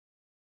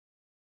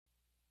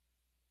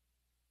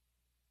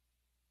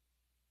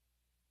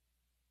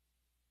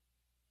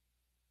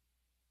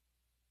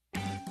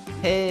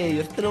Hey,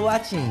 you're still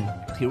watching.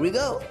 Here we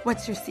go.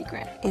 What's your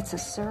secret? It's a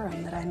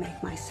serum that I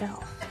make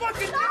myself.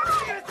 Fucking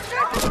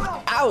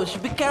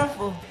Ouch, be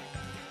careful.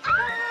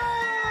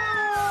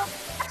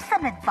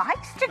 Some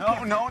advice to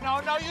give.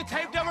 No, you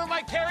taped over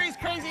my Karry's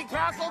crazy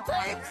Kastle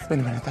tapes. Wait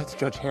a minute, that's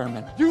Judge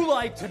Harriman. You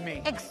lied to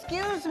me.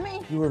 Excuse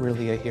me? You were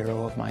really a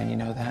hero of mine, you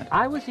know that?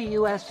 I was a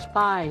U.S.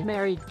 spy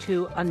married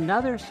to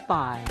another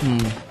spy.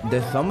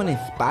 There's so many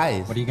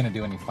spies. What are you gonna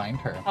do when you find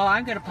her? Oh,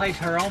 I'm gonna place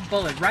her own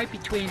bullet right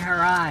between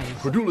her eyes.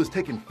 Cordula's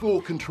taking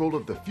full control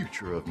of the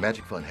future of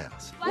Magic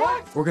Funhouse.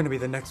 What? We're gonna be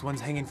the next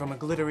ones hanging from a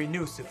glittery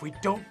noose if we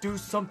don't do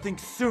something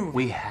soon.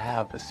 We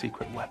have a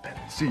secret weapon.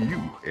 See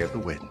you at the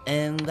wedding.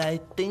 And I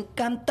think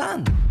I'm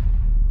done.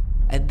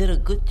 I did a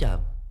good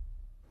job.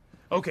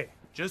 Okay,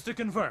 just to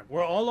confirm,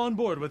 we're all on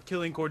board with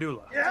killing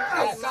Cordula.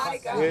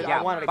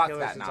 I wanted to kill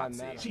her since I'm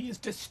mad. She is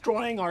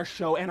destroying our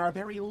show and our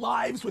very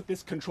lives with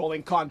this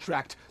controlling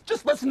contract.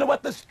 Just listen to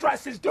what the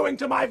stress is doing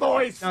to my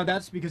voice. No,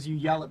 that's because you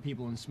yell at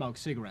people and smoke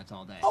cigarettes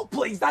all day. Oh,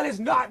 please, that is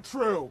not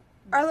true.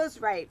 Arlo's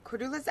right.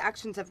 Cordula's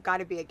actions have got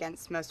to be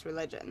against most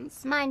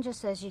religions. Mine just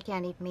says you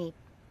can't eat meat,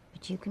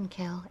 but you can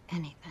kill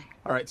anything.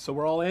 All right, so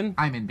we're all in?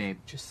 I'm in, babe.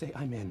 Just say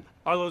I'm in.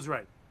 Arlo's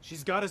right.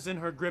 She's got us in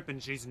her grip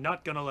and she's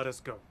not gonna let us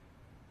go.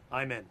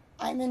 I'm in.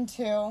 I'm in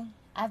too.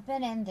 I've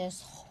been in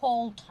this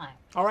whole time.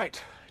 All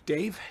right,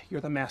 Dave, you're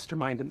the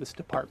mastermind in this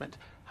department.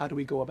 How do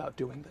we go about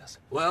doing this?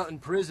 Well, in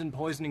prison,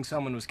 poisoning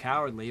someone was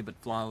cowardly, but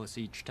flawless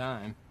each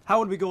time. How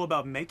would we go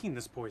about making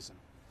this poison?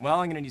 Well,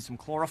 I'm gonna need some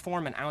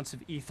chloroform, an ounce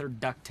of ether,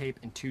 duct tape,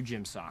 and 2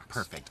 gym socks.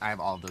 Perfect. I have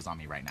all of those on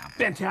me right now.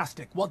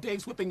 Fantastic. While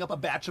Dave's whipping up a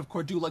batch of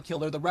Cordula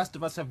killer, the rest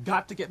of us have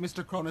got to get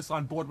Mr. Chronis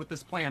on board with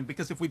this plan,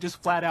 because if we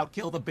just flat out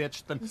kill the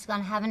bitch, then... He's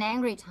gonna have an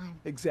angry time.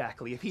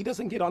 Exactly. If he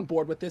doesn't get on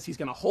board with this, he's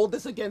gonna hold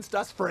this against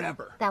us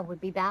forever. That would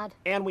be bad.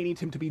 And we need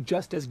him to be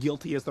just as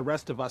guilty as the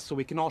rest of us so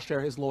we can all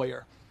share his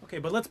lawyer. Okay,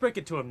 but let's break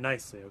it to him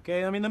nicely,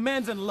 okay? I mean, the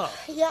man's in love.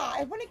 Yeah,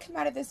 I want to come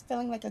out of this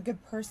feeling like a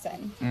good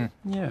person.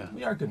 Yeah,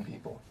 we are good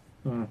people.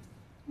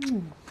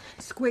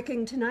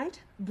 Squicking tonight?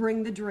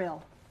 Bring the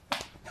drill.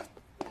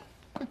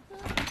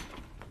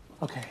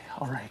 Okay,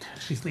 all right,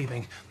 she's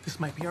leaving. This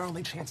might be our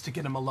only chance to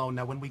get him alone.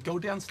 Now, when we go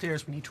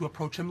downstairs, we need to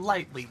approach him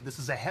lightly. This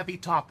is a heavy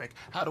topic.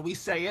 How do we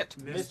say it?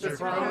 Mr.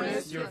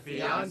 Chronis, your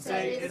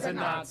fiance is a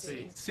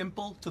Nazi.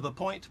 Simple, to the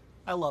point.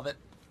 I love it.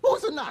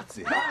 Who's a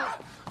Nazi?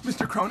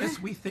 Mr. Chronis,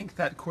 we think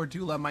that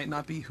Cordula might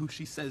not be who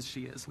she says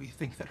she is. We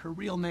think that her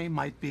real name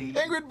might be...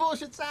 Ingrid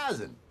Bullshit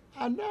Sazen.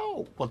 I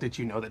know. Well, did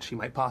you know that she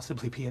might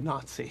possibly be a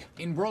Nazi?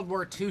 In World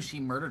War II, she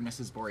murdered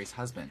Mrs. Bory's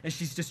husband. And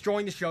she's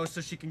destroying the show so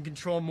she can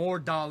control more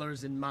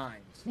dollars and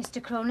mines.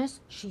 Mr. Cronus,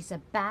 she's a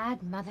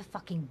bad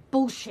motherfucking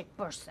bullshit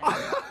person.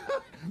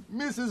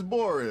 Mrs.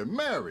 Bory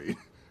married.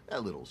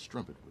 That little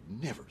strumpet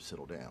would never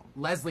settle down.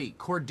 Leslie,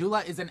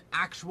 Cordula is an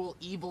actual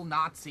evil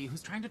Nazi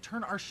who's trying to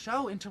turn our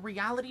show into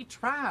reality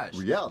trash.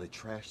 Reality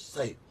trash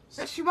sales.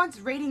 So she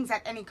wants ratings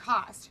at any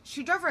cost.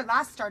 She drove her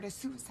last star to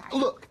suicide.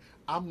 Look,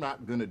 I'm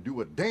not gonna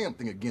do a damn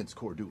thing against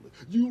Cordula.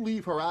 You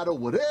leave her out of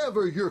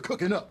whatever you're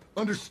cooking up.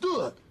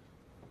 Understood?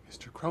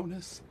 Mr.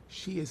 Chronis,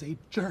 she is a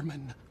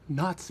German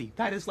Nazi.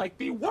 That is like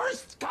the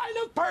worst kind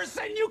of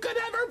person you could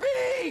ever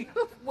be!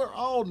 We're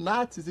all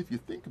Nazis if you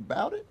think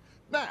about it.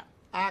 Now,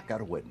 I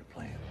got a wedding to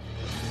plan.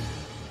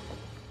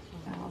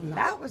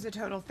 That was a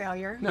total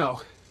failure.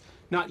 No,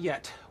 not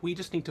yet. We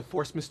just need to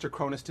force Mr.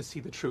 Chronis to see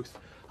the truth.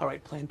 All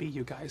right, plan B,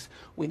 you guys.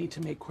 We need to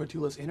make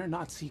Cordula's inner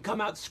Nazi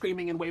come out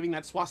screaming and waving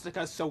that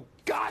swastika so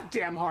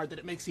goddamn hard that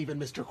it makes even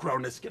Mr.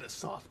 Chronis get a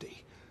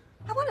softie.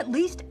 I want at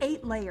least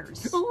 8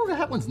 layers. Ooh,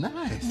 that one's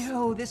nice.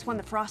 No, this one,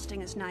 the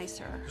frosting is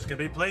nicer. Just gonna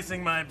be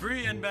placing my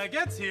brie and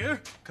baguettes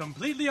here,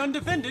 completely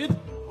undefended.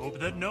 Hope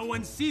that no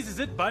one seizes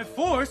it by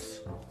force.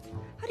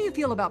 How do you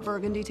feel about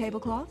burgundy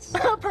tablecloths?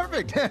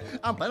 Perfect.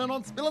 I'm planning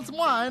on spilling some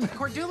wine.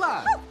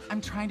 Cordula! I'm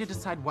trying to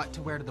decide what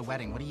to wear to the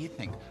wedding. What do you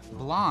think?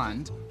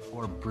 Blonde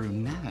or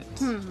brunette?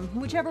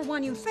 Whichever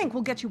one you think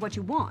will get you what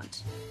you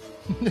want.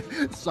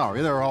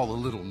 Sorry, they're all a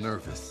little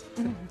nervous.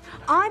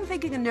 I'm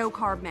thinking a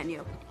no-carb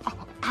menu.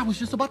 I was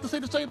just about to say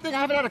the same thing. I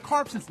haven't had a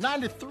carb since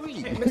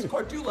 '93. Hey, Miss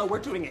Cordula, we're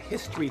doing a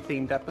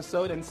history-themed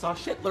episode, and Saw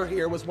Shitler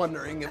here was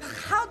wondering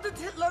if... How did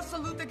Hitler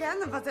salute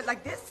again? Was it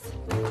like this?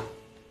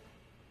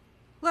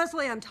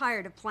 Leslie, I'm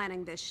tired of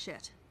planning this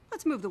shit.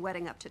 Let's move the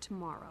wedding up to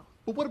tomorrow.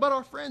 But what about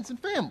our friends and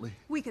family?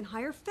 We can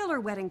hire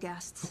filler wedding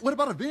guests. What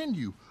about a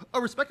venue?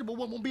 A respectable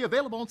one won't be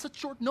available on such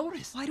short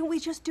notice. Why don't we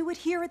just do it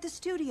here at the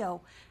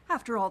studio?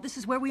 After all, this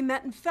is where we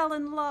met and fell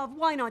in love.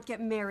 Why not get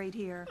married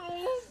here?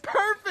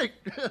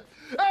 Perfect!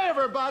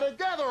 Everybody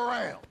gather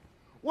around.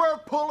 We're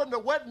pulling the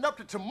wedding up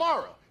to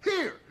tomorrow,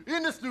 here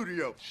in the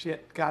studio.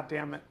 Shit,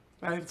 goddamn it.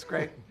 That's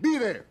great. Be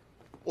there,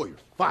 or you're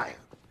fired.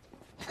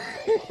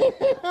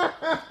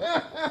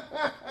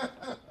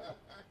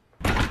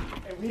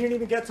 And we didn't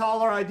even get to all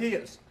our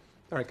ideas.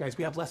 All right, guys,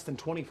 we have less than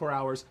 24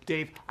 hours.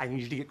 Dave, I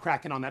need you to get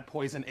cracking on that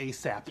poison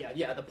ASAP.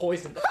 Yeah, the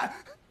poison.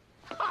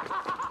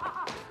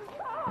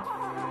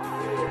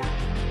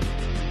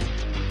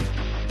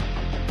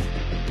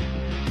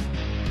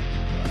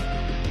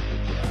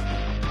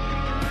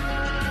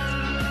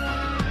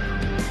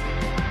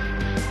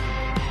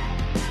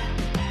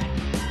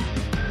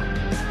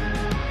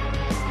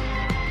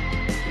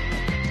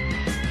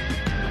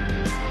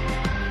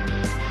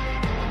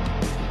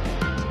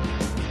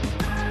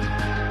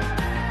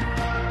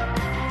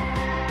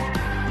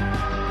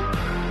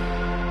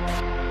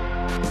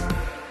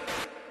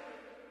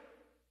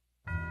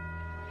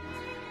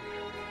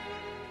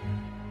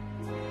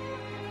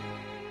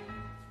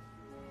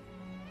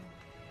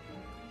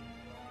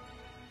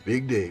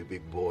 Big day,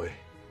 big boy.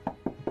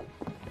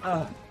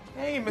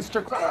 Hey,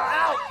 Mr. Crow.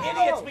 Ow,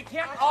 idiots! We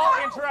can't all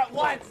enter at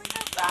once.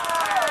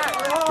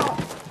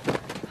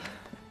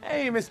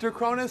 Hey, Mr.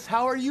 Chronis,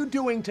 how are you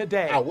doing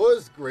today? I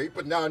was great,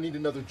 but now I need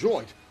another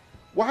joint.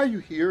 Why are you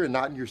here and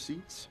not in your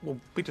seats? Well,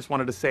 we just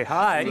wanted to say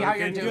hi. See how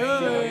you're doing.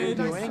 How you're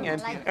doing.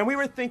 And we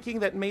were thinking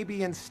that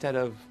maybe instead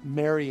of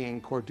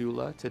marrying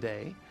Cordula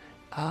today,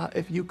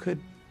 if you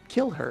could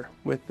kill her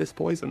with this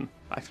poison.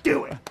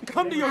 Do it!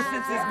 Come to your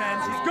senses,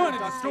 man. She's going to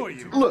destroy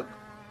you. Look,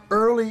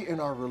 early in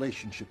our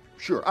relationship,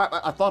 sure,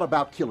 I thought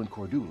about killing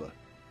Cordula.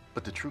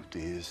 But the truth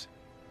is,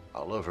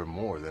 I love her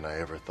more than I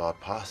ever thought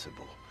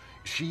possible.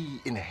 She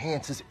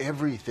enhances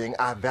everything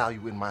I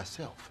value in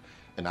myself.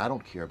 And I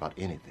don't care about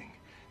anything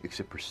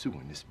except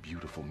pursuing this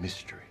beautiful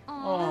mystery.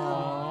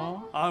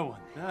 Aww, I want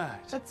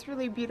that. That's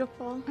really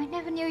beautiful. I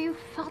never knew you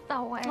felt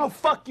that way. Oh,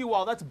 fuck you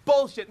all. That's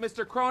bullshit,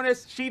 Mr.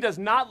 Chronis. She does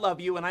not love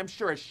you, and I'm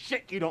sure as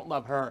shit you don't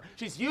love her.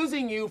 She's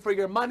using you for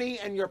your money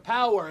and your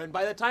power, and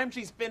by the time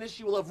she's finished,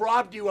 she will have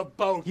robbed you of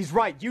both. He's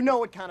right. You know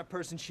what kind of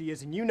person she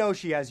is, and you know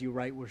she has you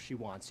right where she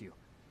wants you.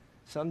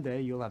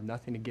 Someday you'll have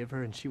nothing to give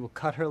her, and she will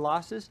cut her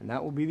losses, and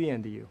that will be the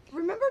end of you.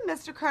 Remember,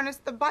 Mr. Chronis,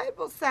 the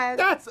Bible says...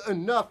 That's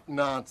enough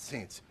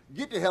nonsense.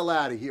 Get the hell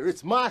out of here.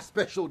 It's my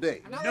special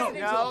day. No,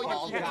 you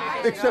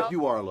can't. Except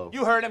you, Arlo.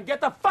 You heard him. Get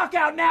the fuck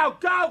out now.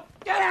 Go!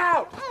 Get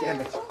out!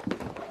 Damn it.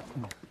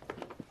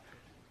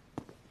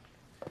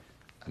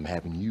 I'm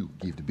having you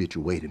give the bitch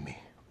away to me.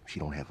 She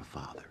don't have a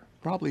father.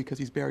 Probably because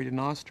he's buried in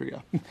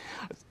Austria.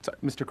 Sorry,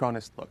 Mr.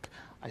 Chronis, look,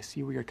 I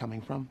see where you're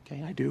coming from,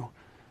 okay? I do.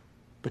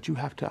 But you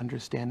have to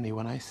understand me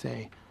when I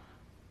say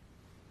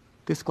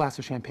this glass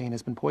of champagne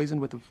has been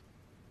poisoned with a...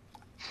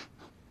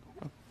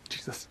 Oh,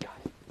 Jesus.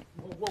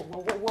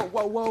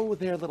 Whoa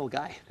there, little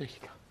guy. There you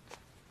go.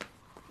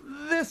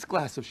 This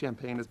glass of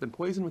champagne has been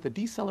poisoned with a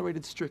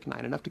decelerated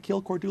strychnine, enough to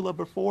kill Cordula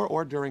before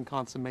or during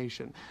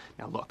consummation.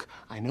 Now look,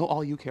 I know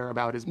all you care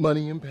about is...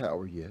 Money and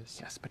power, yes.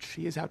 Yes, but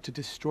she is out to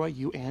destroy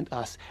you and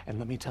us. And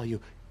let me tell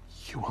you,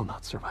 you will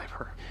not survive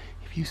her.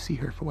 If you see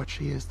her for what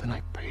she is, then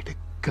I pray to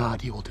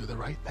God you will do the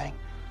right thing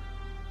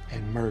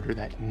and murder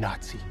that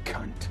Nazi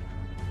cunt.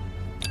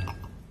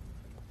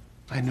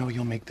 I know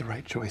you'll make the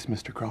right choice,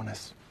 Mr.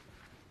 Chronis.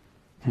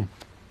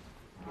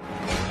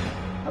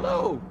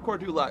 Hello,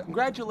 Cordula.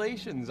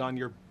 Congratulations on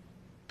your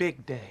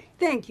big day.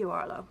 Thank you,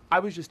 Arlo. I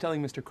was just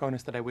telling Mr.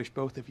 Chronis that I wish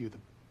both of you the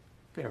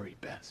very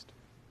best.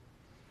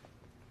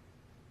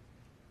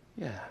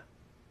 Yeah.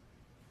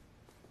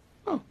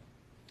 Oh,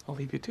 I'll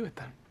leave you to it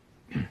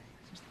then.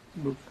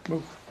 Move.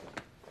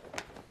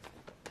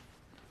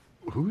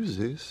 Who's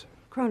this?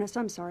 Chronis,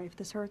 I'm sorry if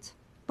this hurts,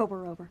 but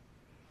we're over.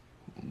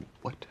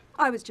 What?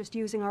 I was just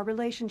using our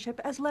relationship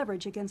as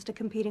leverage against a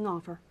competing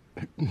offer.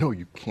 No,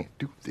 you can't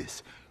do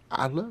this.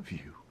 I love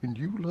you, and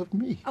you love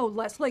me. Oh,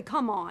 Leslie,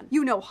 come on.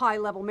 You know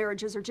high-level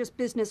marriages are just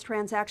business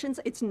transactions.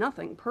 It's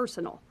nothing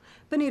personal.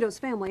 Benito's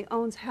family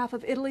owns half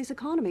of Italy's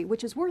economy,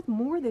 which is worth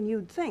more than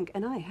you'd think,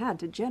 and I had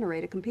to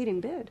generate a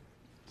competing bid.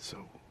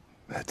 So,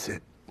 that's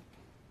it.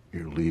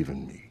 You're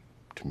leaving me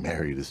to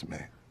marry this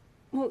man.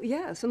 Well,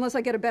 yes, unless I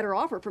get a better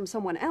offer from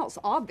someone else,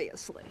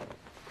 obviously.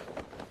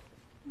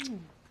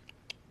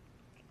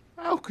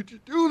 How could you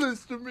do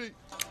this to me?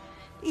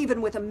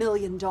 Even with $1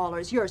 million,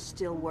 you're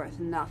still worth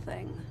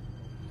nothing.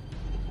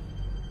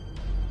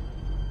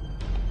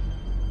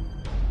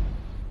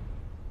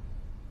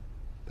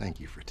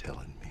 Thank you for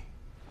telling me.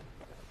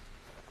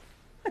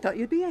 I thought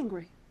you'd be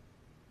angry.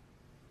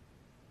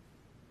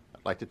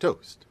 I'd like to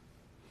toast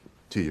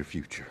to your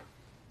future.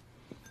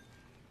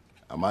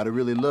 I might have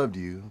really loved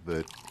you,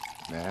 but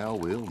now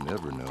we'll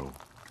never know.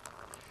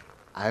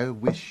 I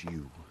wish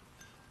you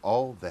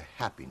all the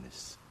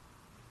happiness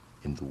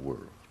in the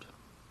world.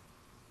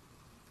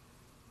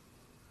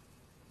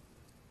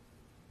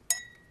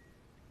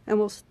 And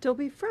we'll still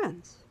be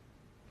friends.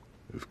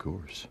 Of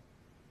course.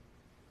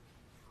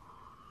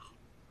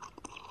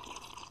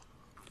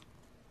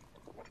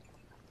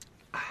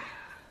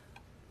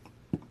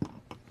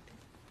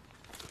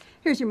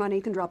 Here's your money.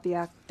 You can drop the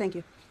act. Thank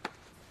you.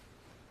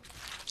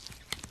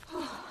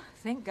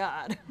 Thank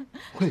God.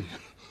 Wait,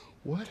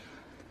 what?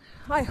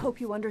 I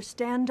hope you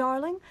understand,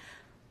 darling.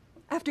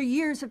 After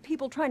years of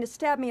people trying to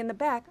stab me in the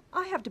back,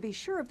 I have to be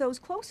sure of those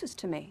closest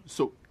to me.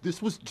 So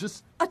this was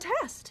just... a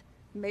test.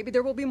 Maybe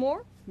there will be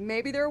more,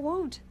 maybe there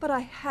won't. But I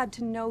had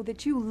to know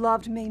that you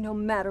loved me no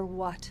matter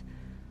what.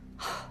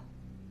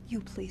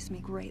 You please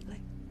me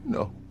greatly.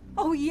 No.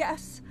 Oh,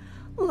 yes.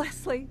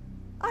 Leslie,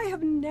 I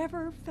have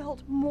never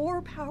felt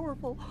more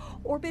powerful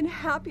or been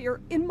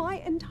happier in my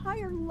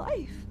entire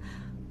life.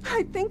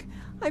 I think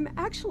I'm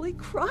actually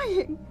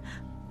crying.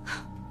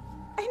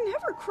 I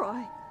never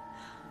cry.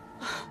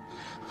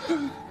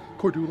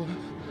 Cordula,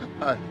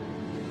 oh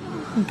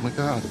my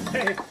God.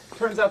 Hey,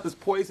 turns out this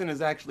poison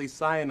is actually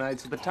cyanide,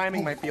 so the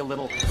timing might be a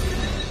little...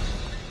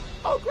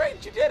 Oh,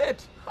 great, you did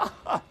it!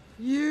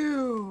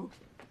 You.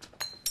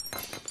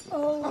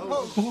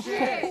 Oh,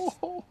 shit!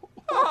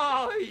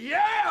 Oh,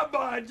 yeah,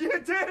 bud, you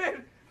did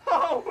it!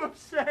 Oh,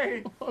 shit!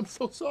 way! I'm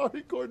so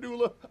sorry,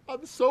 Cordula.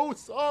 I'm so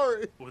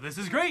sorry. Well, this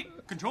is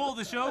great. Control of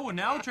the show will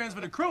now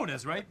transfer to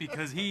Chronis, right?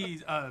 Because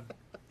he's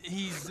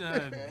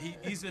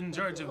in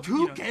charge of.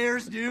 Who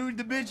cares, dude?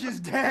 The bitch is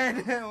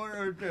dead.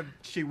 or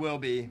she will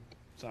be.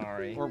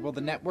 Sorry. Or will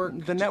the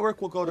network? The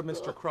network will go to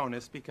Mr.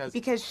 Chronis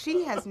because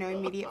she has no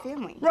immediate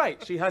family.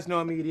 Right, she has no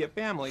immediate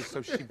family,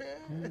 so she.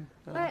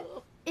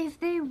 But if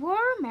they were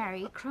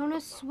married,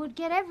 Chronis would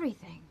get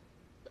everything.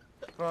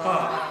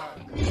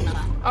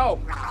 Oh,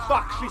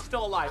 fuck, she's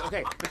still alive.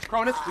 Okay, Mr.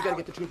 Chronis, we gotta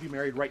get the two of you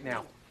married right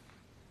now.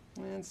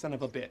 Man, son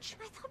of a bitch.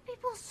 I thought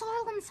people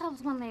soil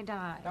themselves when they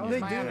die.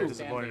 They do.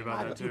 Disappointed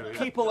about that too.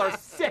 People are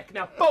sick.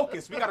 Now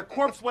focus. We got a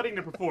corpse wedding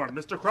to perform.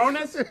 Mr.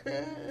 Chronis?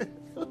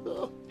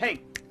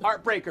 Hey,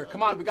 Heartbreaker,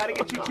 come on. We got to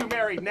get you two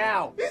married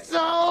now. It's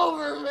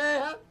over,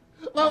 man.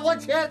 My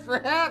one chance for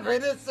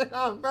happiness and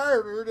I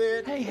murdered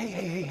it.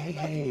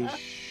 Hey.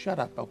 Shut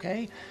up,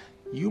 okay?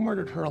 You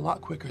murdered her a lot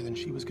quicker than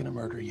she was going to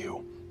murder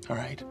you. All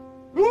right?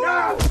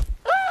 No!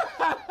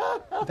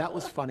 That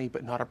was funny,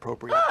 but not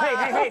appropriate.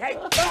 Hey.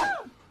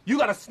 You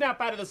got to snap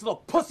out of this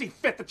little pussy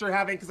fit that you're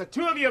having because the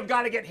two of you have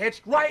got to get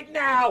hitched right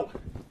now.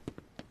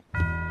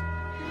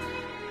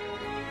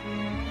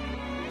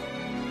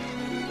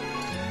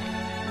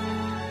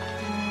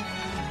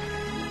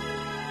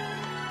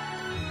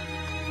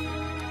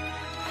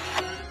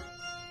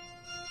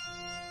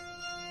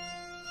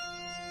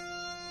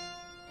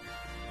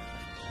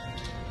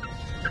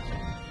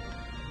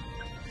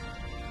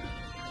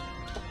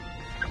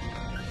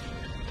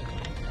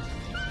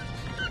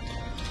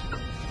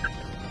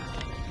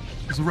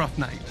 It was a rough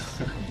night.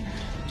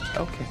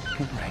 Okay,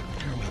 right,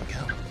 here we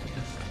go.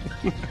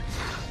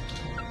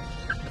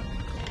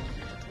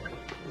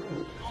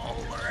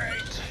 All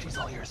right, she's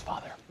all yours,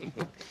 Father.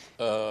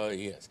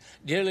 Yes.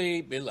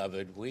 Dearly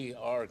beloved, we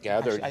are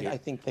gathered Actually, here. I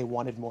think they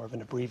wanted more of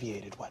an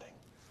abbreviated wedding.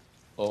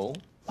 Oh?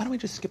 Why don't we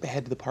just skip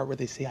ahead to the part where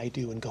they say I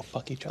do and go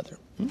fuck each other?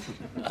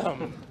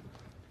 Do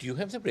you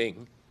have the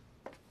ring?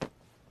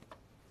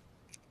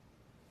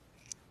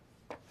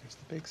 There's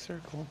the big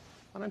circle.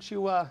 Why don't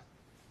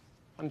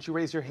you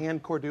raise your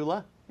hand,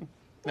 Cordula?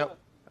 No.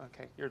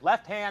 Okay, your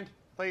left hand,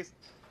 please.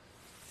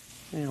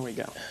 There we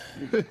go.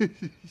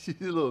 She's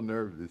a little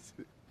nervous.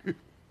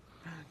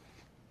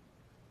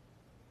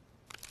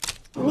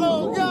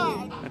 Oh,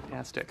 God!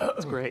 Fantastic.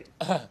 That's great.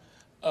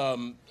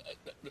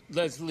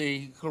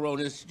 Leslie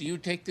Chronis, do you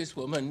take this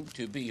woman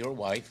to be your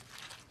wife?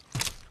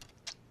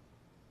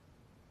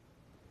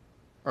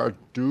 I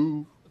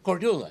do.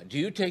 Cordula, do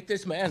you take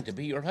this man to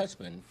be your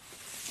husband?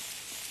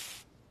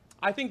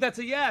 I think that's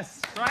a yes,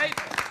 right?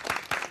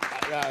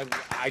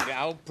 I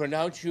now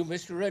pronounce you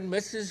Mr. and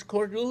Mrs.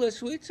 Cordula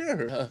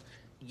Sweetser.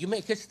 You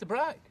may kiss the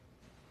bride.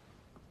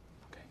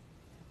 Okay.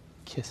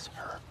 Kiss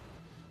her.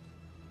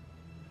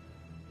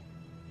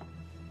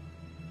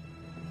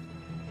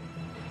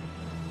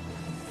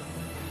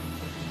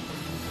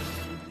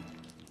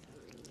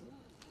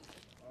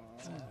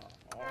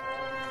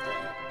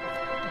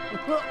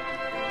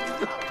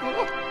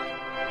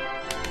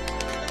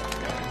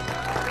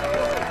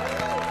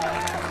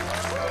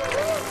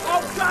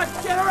 Oh, God,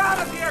 get her out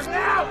of here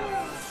now!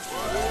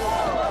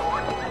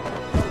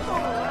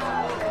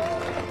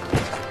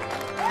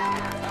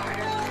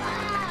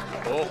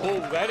 Oh,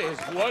 that is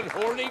one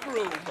horny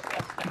groom.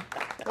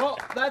 Well,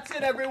 that's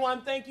it,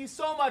 everyone. Thank you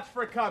so much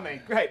for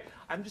coming. Great.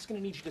 I'm just going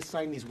to need you to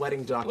sign these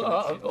wedding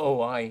documents.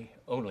 I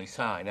only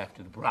sign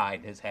after the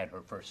bride has had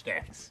her first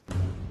dance.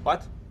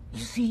 What?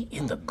 You see,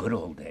 in the good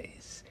old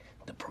days,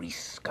 the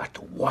priests got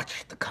to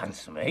watch the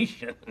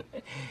consummation.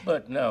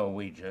 But no,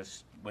 we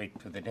just wait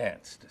for the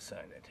dance to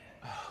sign it.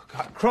 Oh,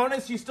 God.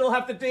 Chronis, you still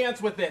have to dance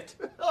with it.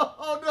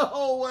 Oh,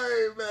 no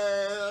way,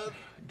 man.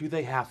 Do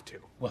they have to?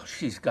 Well,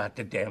 she's got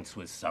to dance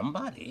with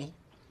somebody.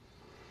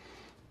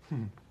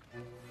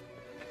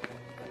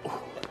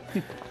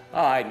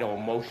 I know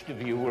most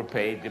of you were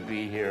paid to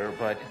be here,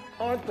 but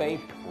aren't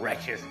they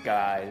precious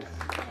guys?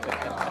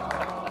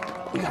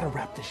 We gotta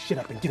wrap this shit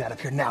up and get out of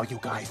here now, you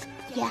guys.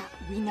 Yeah,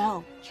 we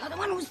know. You're the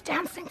one who's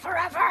dancing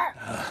forever.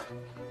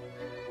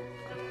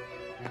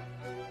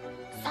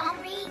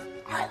 Zombie.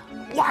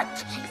 What?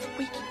 She's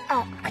freaking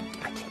out. I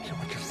can't hear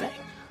what you're saying.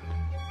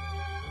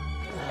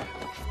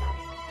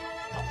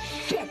 Oh,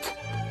 shit.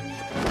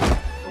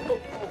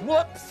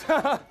 Whoops.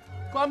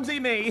 Clumsy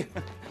me.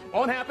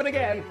 Won't happen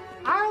again.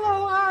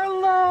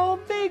 Arlo,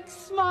 big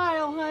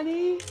smile,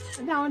 honey.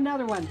 And now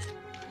another one.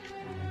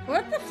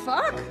 What the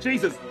fuck?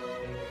 Jesus.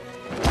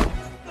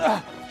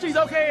 She's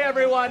okay,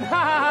 everyone. All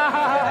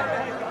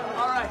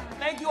right.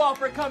 Thank you all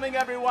for coming,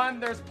 everyone.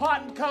 There's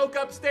pot and coke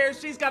upstairs.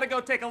 She's got to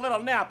go take a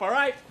little nap, all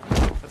right?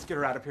 Let's get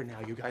her out of here now,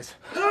 you guys.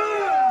 Go,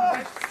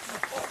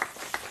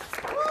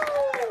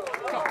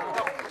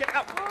 get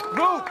out.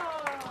 Move.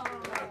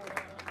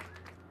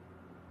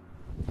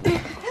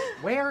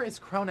 Where is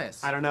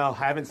Chronis? I don't know.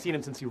 I haven't seen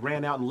him since he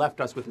ran out and left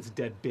us with his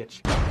dead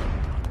bitch.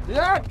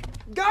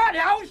 God,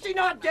 how is she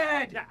not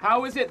dead?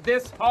 How is it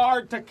this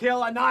hard to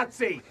kill a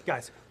Nazi?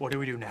 Guys, what do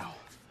we do now?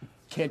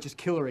 Can't just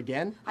kill her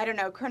again? I don't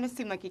know. Chronis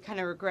seemed like he kind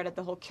of regretted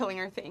the whole killing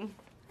her thing.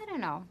 I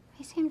don't know.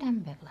 He seemed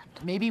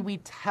ambivalent. Maybe we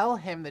tell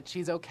him that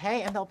she's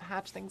okay and they'll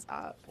patch things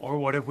up. Or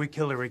what if we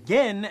kill her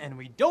again and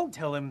we don't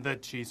tell him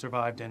that she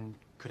survived and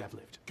could have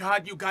lived?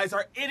 God, you guys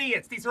are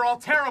idiots. These are all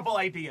terrible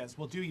ideas.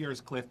 We'll do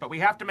yours, Cliff, but we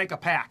have to make a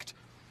pact.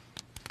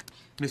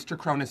 Mr.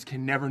 Chronis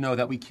can never know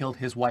that we killed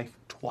his wife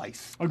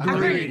twice.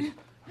 Agreed.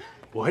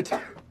 What?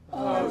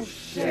 Oh,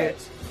 shit.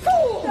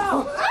 Fool!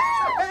 No.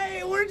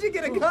 Hey, where'd you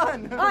get a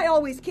gun? I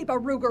always keep a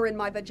Ruger in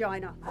my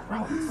vagina.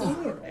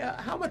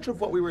 How much of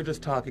what we were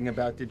just talking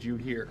about did you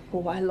hear?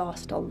 Oh, I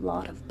lost a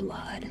lot of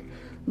blood.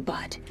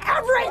 But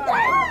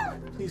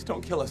everything! Please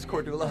don't kill us,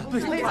 Cordula.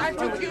 Please, I'm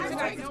too cute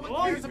tonight. No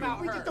one cares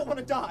about We her. just don't want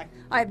to die.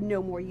 I have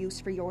no more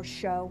use for your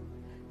show.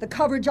 The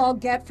coverage I'll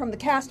get from the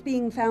cast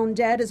being found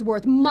dead is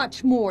worth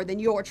much more than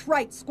your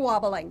trite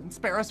squabbling.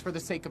 Spare us for the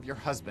sake of your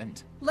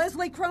husband.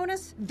 Leslie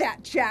Chronis,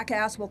 that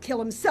jackass will kill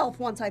himself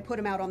once I put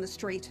him out on the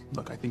street.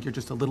 Look, I think you're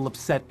just a little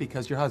upset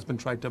because your husband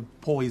tried to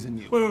poison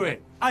you.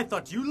 Wait. I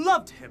thought you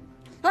loved him.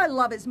 I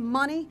love his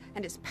money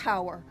and his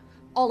power,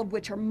 all of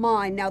which are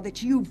mine now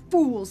that you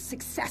fools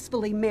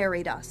successfully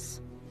married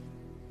us.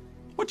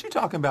 What you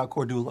talking about,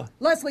 Cordula?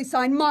 Leslie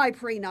signed my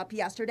prenup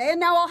yesterday, and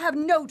now I'll have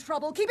no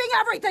trouble keeping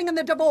everything in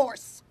the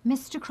divorce.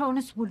 Mr.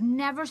 Chronis would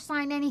never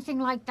sign anything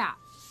like that.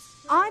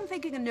 I'm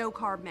thinking a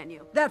no-carb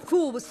menu. That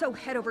fool was so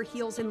head over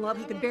heels in love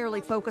he could barely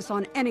focus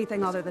on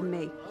anything other than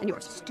me. And your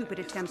stupid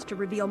attempts to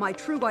reveal my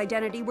true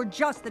identity were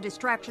just the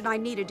distraction I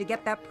needed to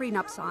get that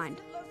prenup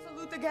signed.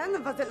 Salute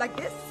again. Was it like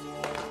this?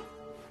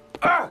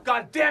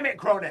 God damn it,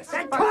 Cronus!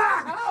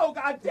 Oh,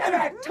 God damn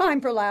it!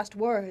 Time for last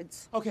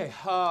words. Okay,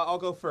 I'll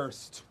go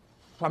first.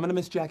 I'm gonna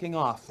miss jacking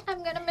off.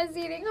 I'm gonna miss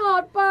eating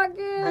Hot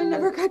Pockets. I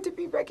never got to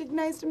be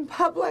recognized in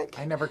public.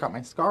 I never got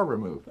my scar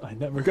removed. I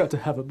never got to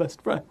have a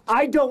best friend.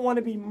 I don't want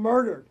to be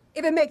murdered.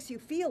 If it makes you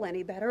feel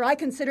any better, I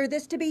consider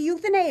this to be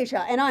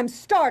euthanasia, and I'm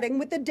starting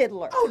with the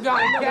diddler. Oh,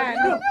 not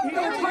again.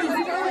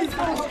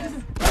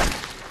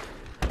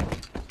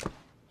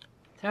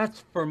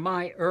 That's for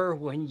my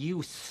Irwin,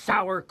 you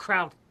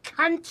sauerkraut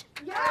cunt.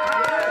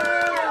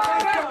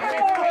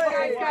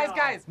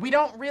 Guys, we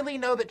don't really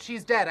know that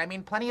she's dead. I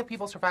mean, plenty of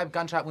people survive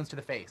gunshot wounds to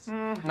the face.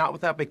 Not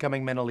without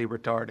becoming mentally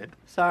retarded.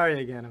 Sorry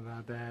again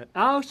about that.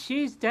 Oh,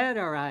 she's dead,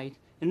 all right.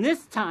 And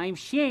this time,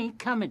 she ain't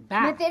coming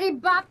back. मैं तेरी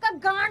बाप का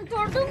गांड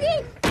तोड़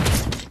दूंगी.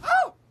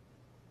 Oh!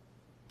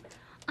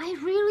 I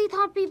really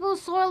thought people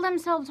soil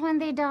themselves when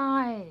they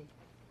die.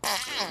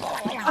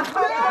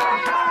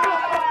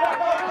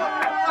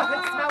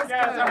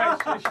 Yes, all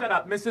right, shut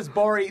up. Mrs.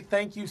 Bory,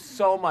 thank you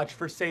so much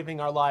for saving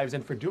our lives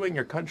and for doing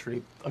your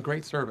country a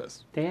great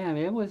service. Damn,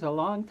 it was a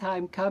long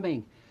time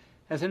coming.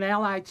 As an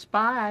Allied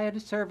spy, I had to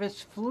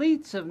service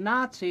fleets of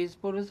Nazis,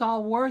 but it was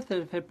all worth it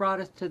if it brought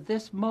us to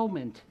this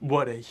moment.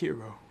 What a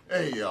hero.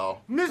 Hey,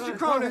 y'all. Mr.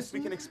 Cronus, we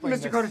can explain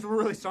Mr. Cronus, we're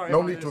really sorry. No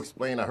about need to this.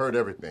 explain. I heard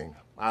everything.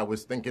 I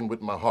was thinking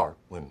with my heart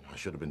when I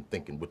should have been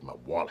thinking with my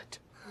wallet.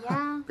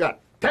 Yeah. God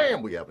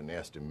damn, we have a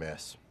nasty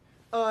mess.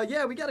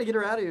 Yeah, we gotta get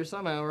her out of here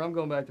somehow, or I'm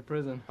going back to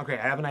prison. Okay,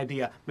 I have an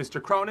idea.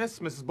 Mr. Cronus,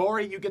 Mrs.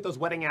 Bory, you get those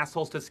wedding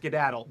assholes to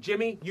skedaddle.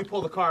 Jimmy, you pull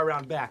the car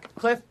around back.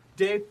 Cliff,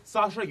 Dave,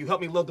 Sasha, you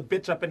help me load the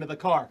bitch up into the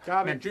car.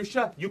 Got it.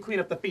 Mandrusha, you clean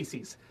up the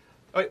feces.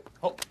 Oh, wait,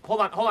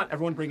 hold on.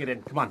 Everyone bring it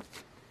in. Come on.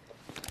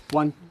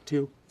 1,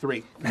 2,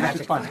 3.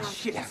 Magic fun.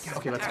 Shit.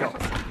 Okay, let's go.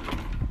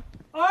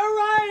 All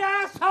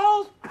right,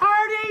 assholes,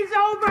 party's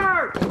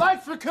over!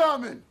 Thanks for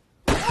coming.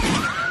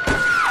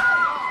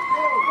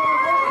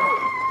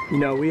 You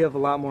know, we have a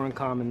lot more in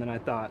common than I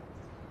thought.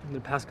 The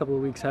past couple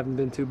of weeks haven't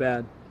been too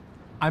bad.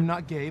 I'm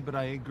not gay, but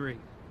I agree.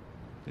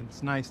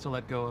 It's nice to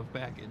let go of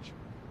baggage.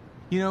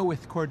 You know,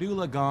 with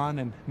Cordula gone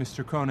and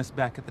Mr. Cronus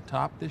back at the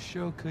top, this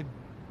show could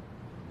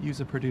use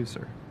a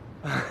producer.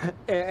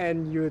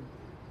 And you would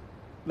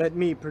let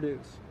me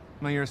produce.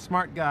 Well, you're a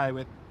smart guy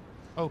with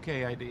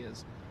okay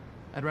ideas.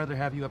 I'd rather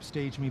have you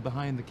upstage me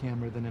behind the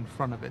camera than in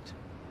front of it.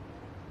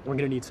 We're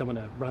gonna need someone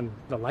to run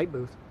the light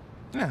booth.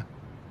 Yeah.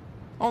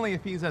 Only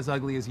if he's as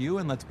ugly as you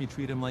and lets me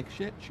treat him like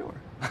shit, sure.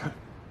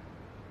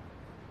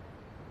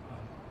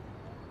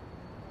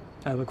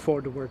 I look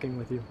forward to working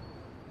with you.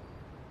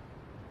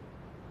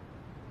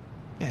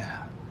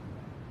 Yeah.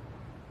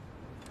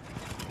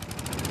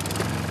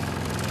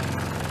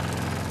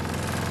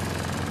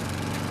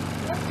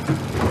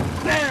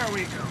 There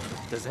we go.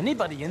 Does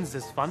anybody in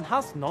this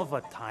funhouse know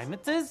what time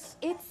it is?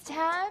 It's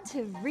time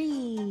to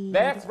read.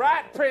 That's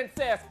right,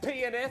 Princess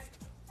Pianist.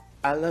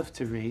 I love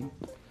to read.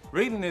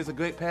 Reading is a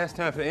great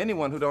pastime for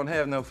anyone who don't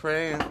have no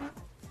friends.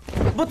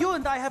 But you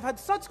and I have had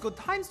such good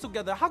times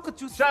together. How could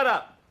you... Shut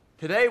up!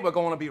 Today we're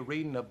going to be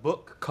reading a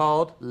book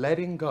called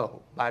Letting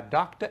Go by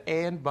Dr.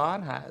 Anne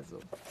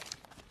Bonheiser.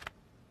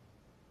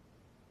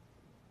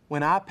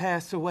 When I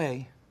pass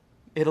away,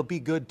 it'll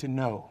be good to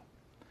know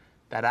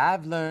that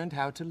I've learned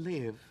how to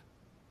live,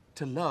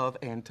 to love,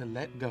 and to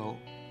let go.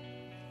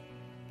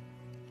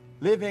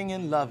 Living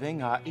and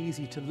loving are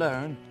easy to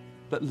learn,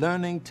 but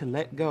learning to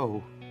let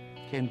go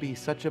can be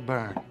such a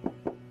burn.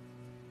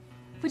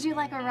 Would you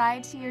like a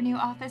ride to your new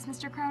office,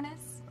 Mr.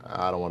 Chronis?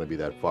 I don't want to be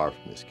that far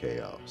from this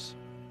chaos.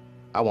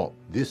 I want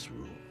this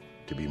room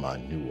to be my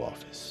new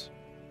office.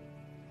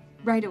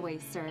 Right away,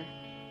 sir.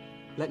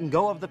 Letting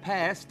go of the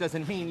past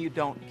doesn't mean you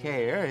don't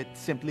care. It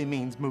simply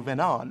means moving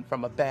on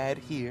from a bad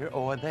here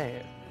or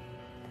there.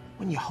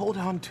 When you hold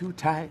on too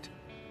tight,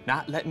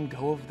 not letting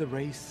go of the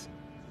race,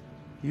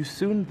 you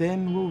soon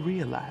then will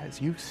realize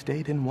you've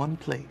stayed in one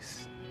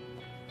place.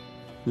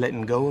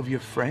 Letting go of your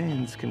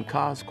friends can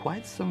cause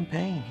quite some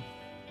pain.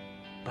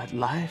 But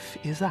life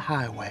is a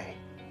highway,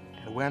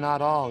 and we're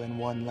not all in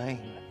one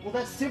lane. Well,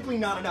 that's simply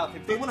not enough.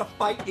 If they want to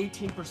fight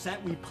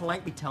 18%, we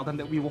politely tell them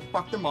that we will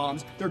fuck their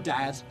moms, their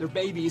dads, their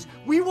babies.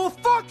 We will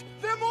fuck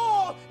them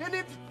all! And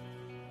if...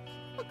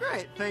 Oh,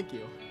 great, thank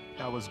you.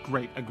 That was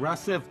great.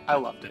 Aggressive. I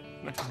loved it.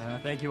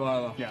 Thank you,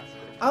 Arlo. Yes.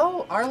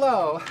 Oh,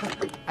 Arlo.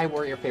 I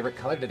wore your favorite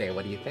color today.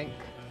 What do you think?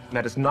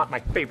 That is not my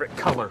favorite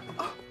color.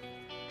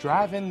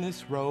 Driving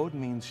this road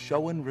means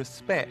showing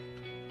respect.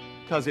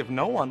 Because if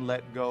no one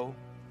let go,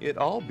 it'd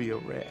all be a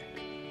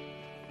wreck.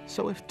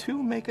 So if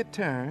two make a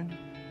turn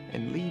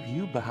and leave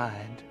you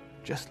behind,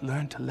 just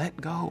learn to let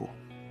go,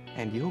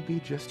 and you'll be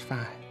just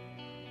fine.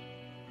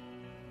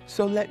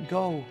 So let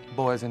go,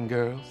 boys and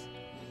girls,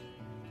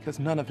 because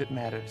none of it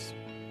matters.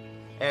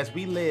 As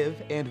we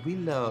live and we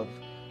love,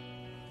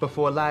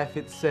 before life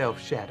itself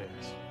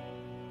shatters.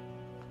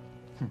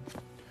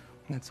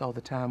 That's all the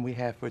time we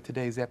have for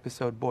today's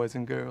episode, boys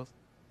and girls.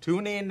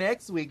 Tune in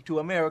next week to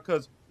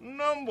America's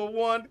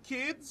 #1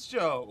 kids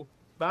show.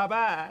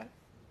 Bye-bye.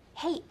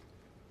 Hey,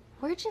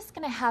 we're just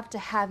gonna have to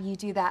have you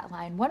do that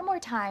line one more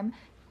time,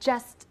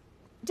 just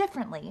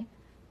differently.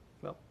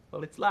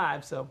 Well, it's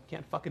live, so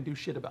can't fucking do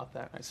shit about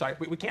that. Right? Sorry,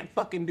 we can't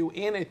fucking do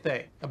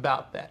anything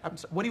about that. I'm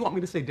sorry. What do you want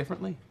me to say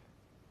differently?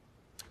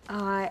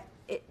 The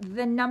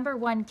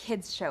 #1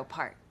 kids show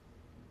part.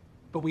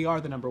 But we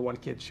are the #1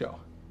 kids show.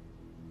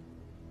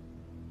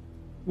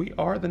 We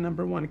are the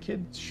 #1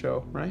 kids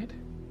show, right?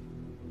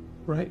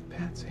 Right,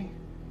 Patsy?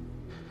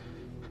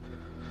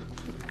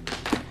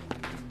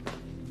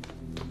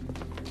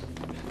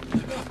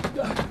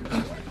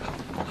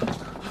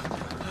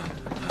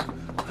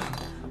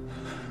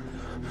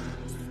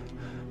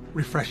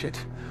 Refresh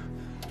it.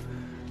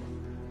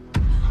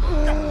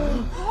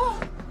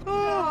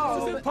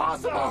 This is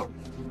impossible!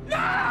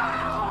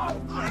 No!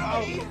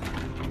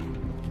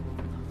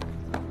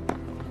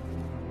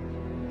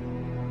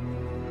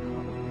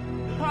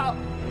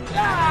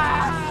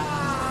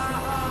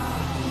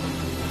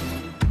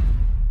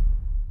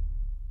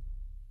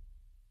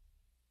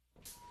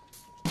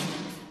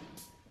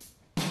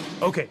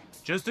 Okay,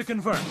 just to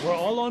confirm, we're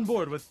all on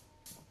board with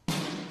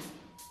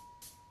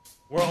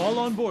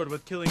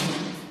killing.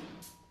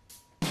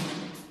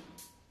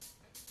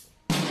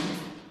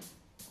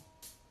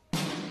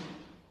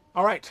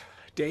 All right,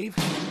 Dave.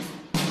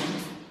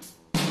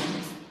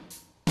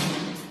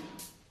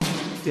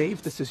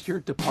 Dave, this is your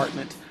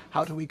department.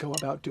 How do we go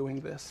about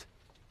doing this?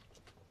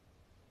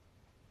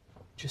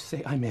 Just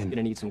say I'm in.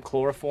 Gonna need some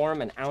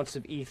chloroform, an ounce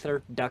of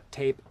ether, duct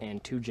tape,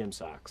 and 2 gym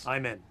socks.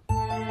 I'm in.